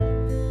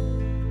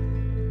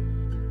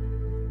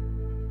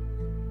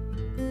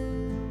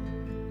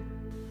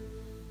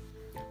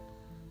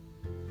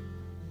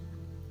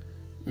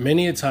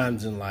Many a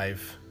times in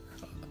life,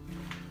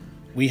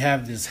 we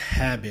have this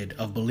habit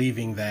of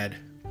believing that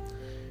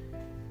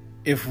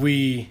if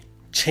we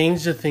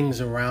change the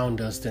things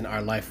around us, then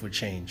our life would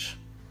change.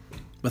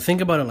 But think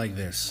about it like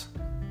this.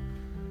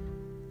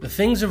 The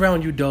things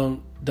around you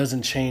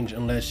doesn't change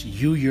unless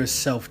you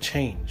yourself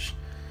change.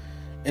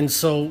 And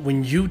so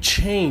when you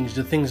change,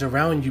 the things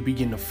around you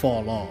begin to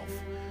fall off.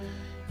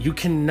 You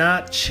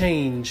cannot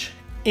change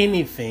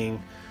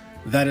anything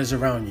that is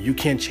around you. You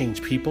can't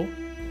change people.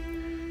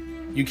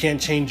 You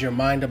can't change your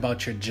mind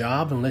about your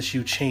job unless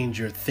you change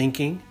your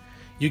thinking.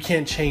 You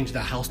can't change the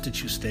house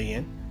that you stay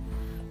in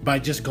by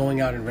just going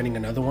out and renting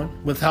another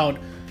one without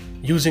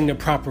using the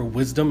proper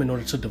wisdom in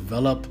order to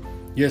develop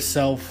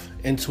yourself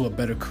into a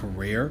better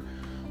career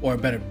or a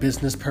better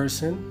business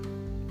person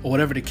or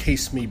whatever the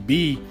case may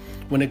be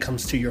when it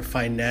comes to your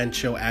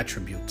financial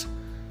attribute.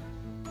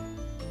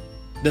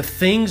 The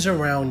things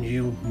around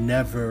you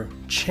never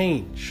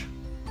change.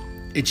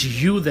 It's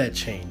you that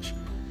change.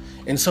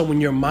 And so when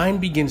your mind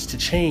begins to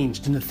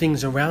change, then the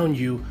things around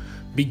you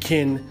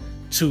begin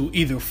to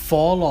either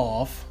fall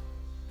off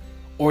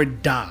or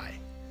die.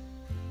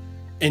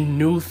 And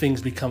new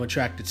things become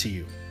attracted to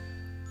you.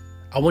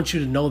 I want you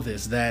to know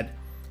this, that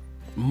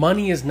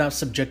money is not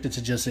subjected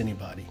to just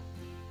anybody.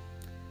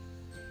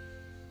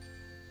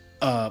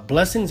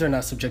 Blessings are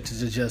not subjected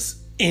to just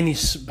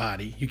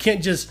anybody. You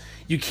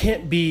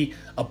can't be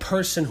a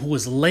person who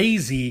is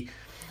lazy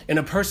and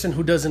a person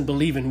who doesn't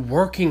believe in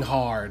working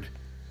hard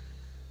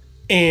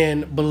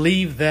and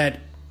believe that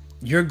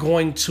you're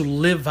going to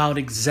live out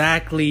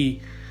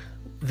exactly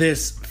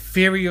this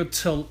fairy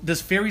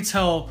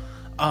tale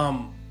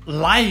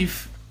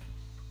life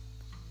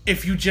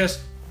if you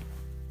just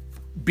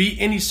be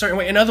any certain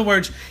way. In other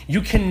words,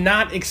 you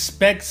cannot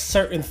expect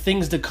certain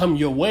things to come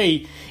your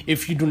way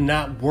if you do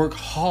not work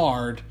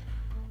hard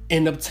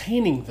in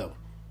obtaining them.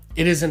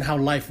 It isn't how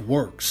life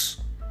works.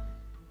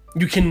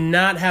 You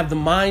cannot have the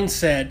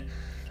mindset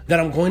that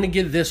I'm going to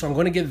get this or I'm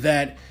going to get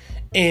that,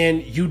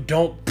 and you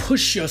don't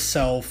push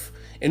yourself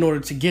in order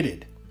to get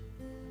it.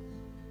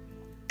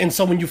 And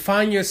so when you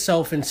find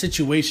yourself in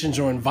situations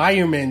or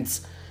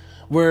environments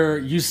where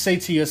you say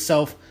to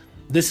yourself,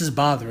 this is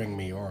bothering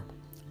me, or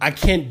I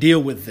can't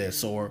deal with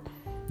this, or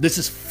this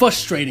is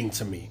frustrating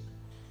to me,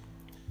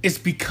 it's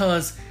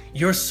because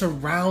your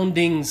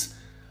surroundings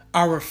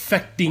are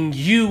affecting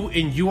you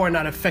and you are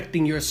not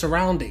affecting your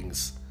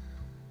surroundings.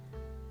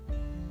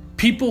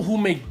 People who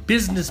make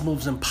business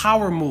moves and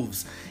power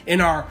moves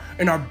and are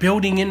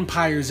building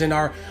empires and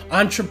are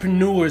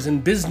entrepreneurs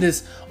and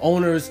business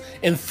owners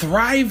and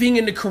thriving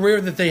in the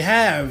career that they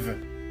have,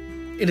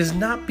 it is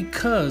not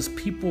because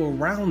people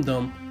around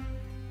them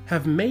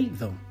have made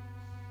them.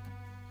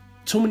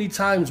 Too many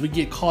times we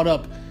get caught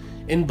up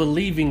in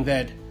believing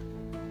that,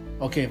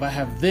 okay, if I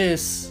have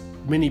this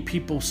many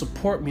people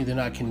support me, then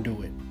I can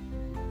do it.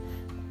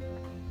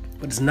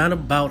 But it's not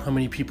about how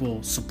many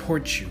people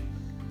support you.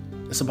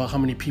 It's about how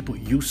many people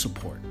you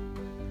support.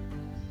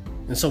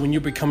 And so when you're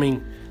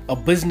becoming a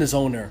business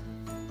owner,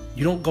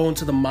 you don't go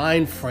into the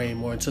mind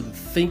frame or into the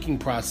thinking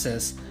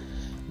process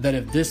that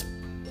if this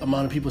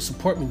amount of people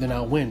support me, then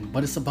I'll win.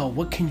 But it's about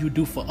what can you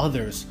do for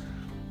others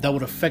that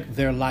would affect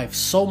their life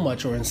so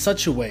much or in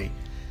such a way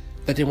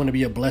that they want to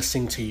be a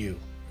blessing to you.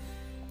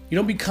 You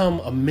don't become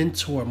a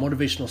mentor, a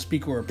motivational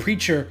speaker, or a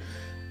preacher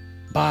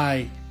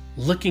by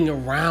looking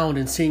around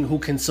and seeing who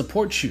can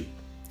support you.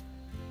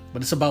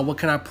 But it's about what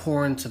can I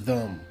pour into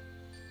them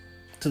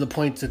to the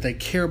point that they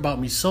care about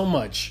me so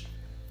much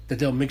that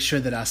they'll make sure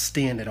that I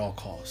stand at all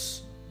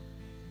costs.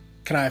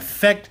 Can I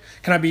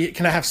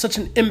have such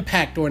an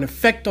impact or an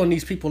effect on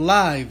these people's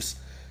lives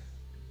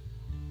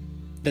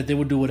that they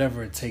will do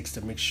whatever it takes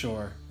to make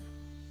sure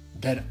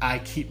that I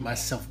keep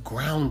myself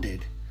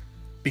grounded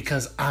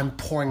because I'm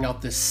pouring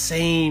out the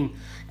same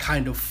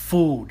kind of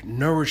food,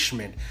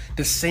 nourishment,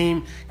 the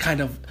same kind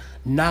of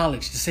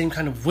knowledge, the same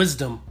kind of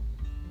wisdom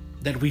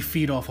that we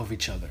feed off of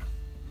each other.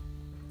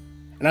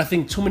 And I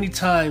think too many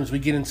times we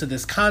get into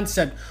this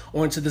concept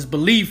or into this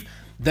belief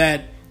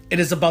that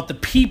it is about the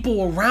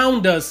people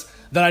around us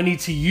that I need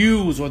to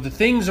use, or the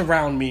things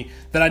around me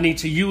that I need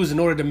to use in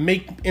order to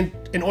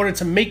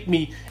make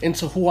me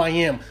into who I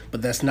am.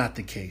 But that's not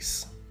the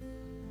case.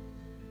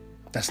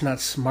 That's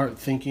not smart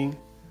thinking.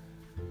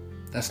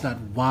 That's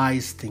not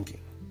wise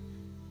thinking.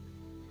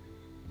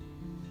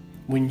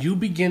 When you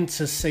begin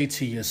to say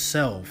to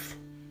yourself,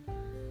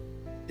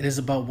 it is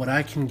about what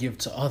I can give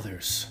to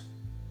others,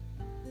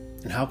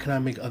 and how can I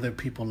make other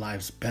people's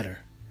lives better,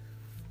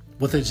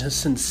 with a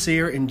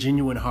sincere and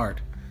genuine heart,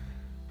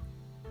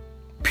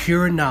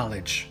 pure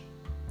knowledge,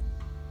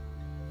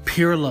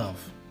 pure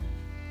love,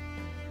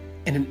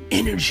 and an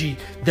energy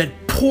that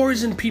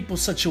pours in people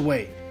such a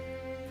way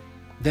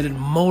that it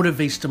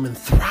motivates them and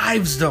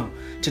thrives them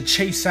to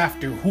chase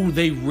after who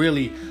they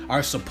really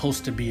are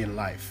supposed to be in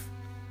life.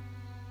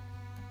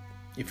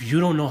 If you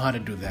don't know how to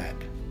do that,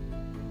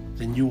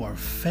 then you are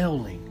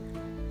failing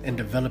in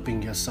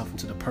developing yourself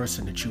into the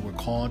person that you were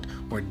called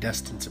or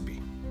destined to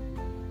be.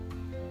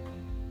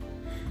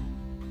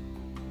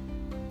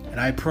 And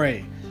I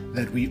pray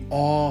that we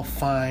all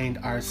find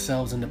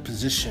ourselves in a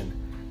position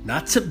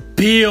not to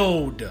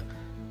build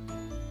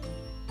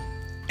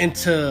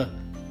into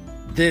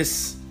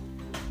this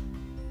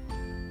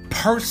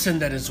person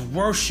that is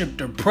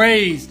worshipped or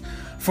praised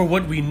for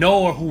what we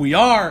know or who we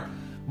are,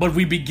 but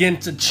we begin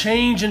to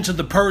change into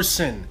the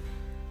person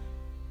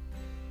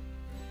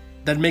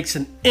that makes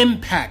an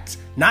impact,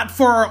 not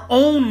for our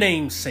own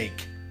name's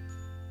sake,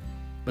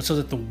 but so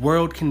that the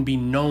world can be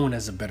known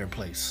as a better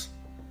place.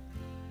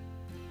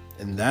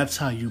 And that's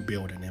how you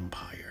build an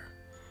empire.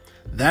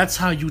 That's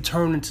how you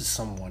turn into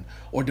someone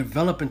or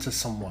develop into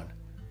someone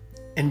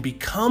and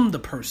become the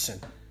person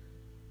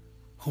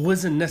who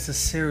isn't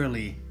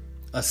necessarily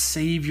a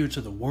savior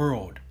to the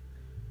world.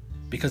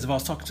 Because if I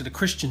was talking to the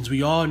Christians,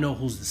 we all know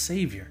who's the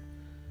savior.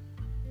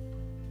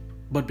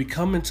 But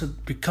become to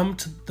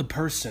the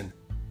person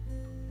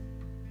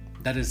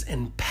that is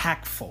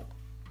impactful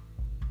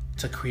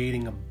to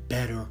creating a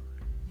better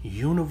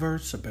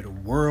universe, a better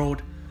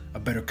world, a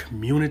better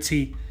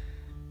community.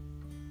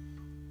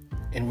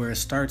 And where it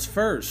starts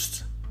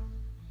first.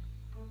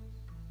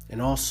 And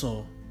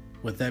also,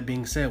 with that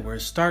being said, where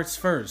it starts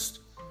first,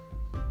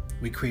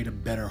 we create a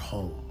better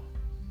home.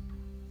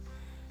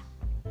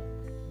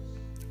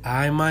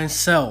 I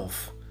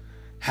myself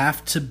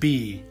have to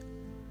be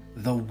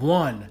the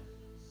one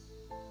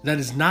that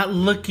is not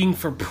looking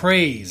for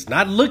praise,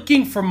 not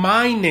looking for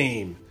my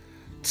name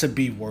to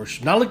be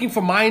worshipped, not looking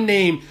for my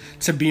name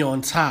to be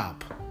on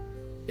top.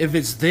 If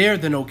it's there,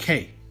 then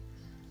okay.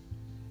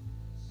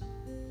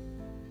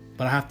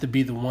 But I have to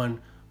be the one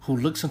who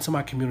looks into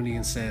my community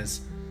and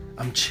says,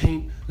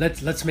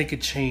 let's make a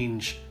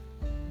change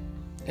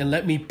and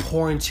let me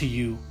pour into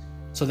you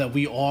so that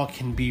we all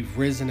can be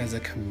risen as a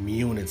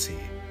community.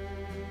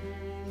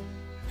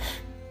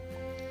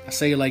 I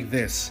say it like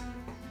this.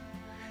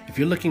 If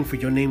you're looking for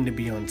your name to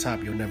be on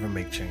top, you'll never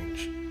make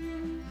change.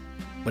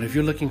 But if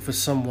you're looking for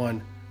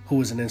someone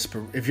who is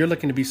if you're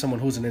looking to be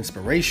someone who's an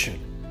inspiration,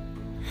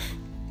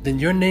 then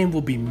your name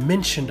will be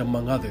mentioned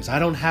among others. I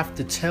don't have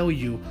to tell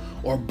you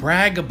or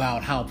brag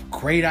about how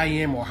great I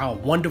am or how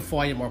wonderful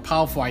I am or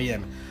powerful I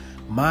am.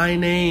 My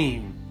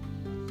name,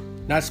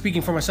 not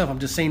speaking for myself, I'm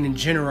just saying in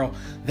general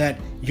that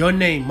your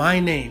name, my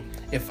name,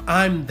 if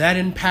I'm that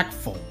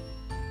impactful,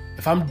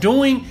 if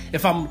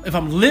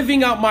I'm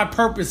living out my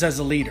purpose as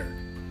a leader,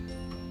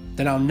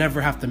 then I'll never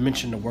have to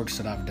mention the works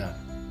that I've done.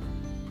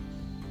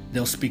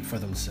 They'll speak for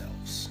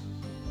themselves.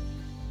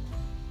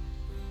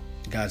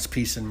 God's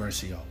peace and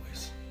mercy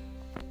always.